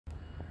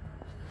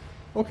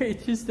Okay,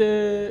 it is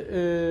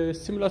the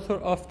simulator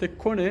of the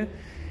cone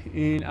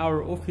in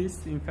our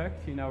office, in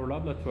fact, in our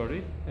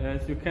laboratory.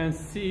 As you can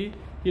see,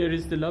 here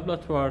is the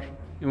laboratory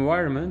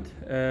environment.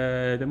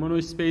 The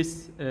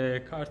monospace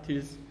cart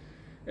is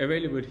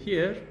available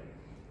here.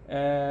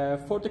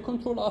 For the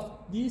control of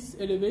this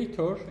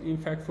elevator, in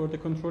fact, for the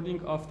controlling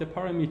of the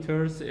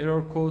parameters,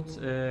 error codes,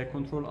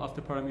 control of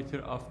the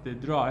parameter of the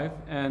drive,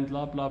 and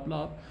blah, blah,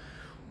 blah,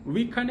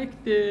 we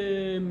connect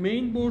the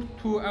main board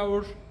to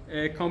our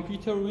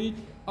computer with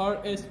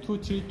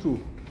RS232.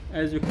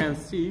 As you can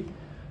see,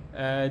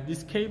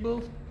 this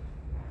cable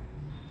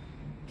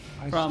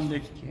from the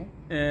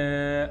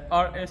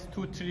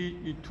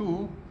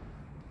RS232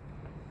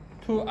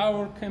 to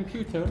our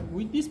computer.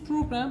 With this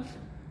program,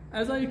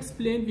 as I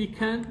explained, we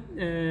can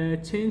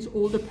change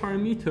all the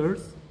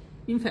parameters,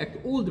 in fact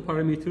all the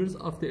parameters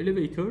of the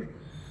elevator,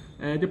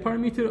 the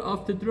parameter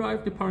of the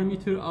drive, the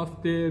parameter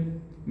of the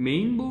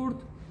main board,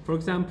 for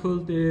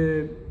example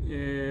the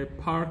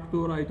park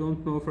door, I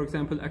don't know, for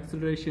example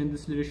acceleration,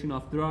 deceleration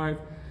of drive,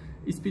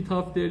 speed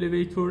of the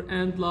elevator,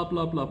 and blah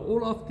blah blah.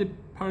 All of the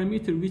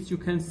parameters which you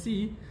can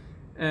see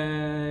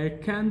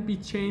can be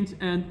changed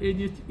and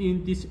edited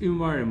in this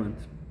environment.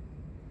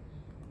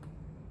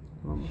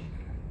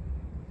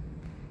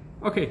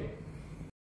 Okay.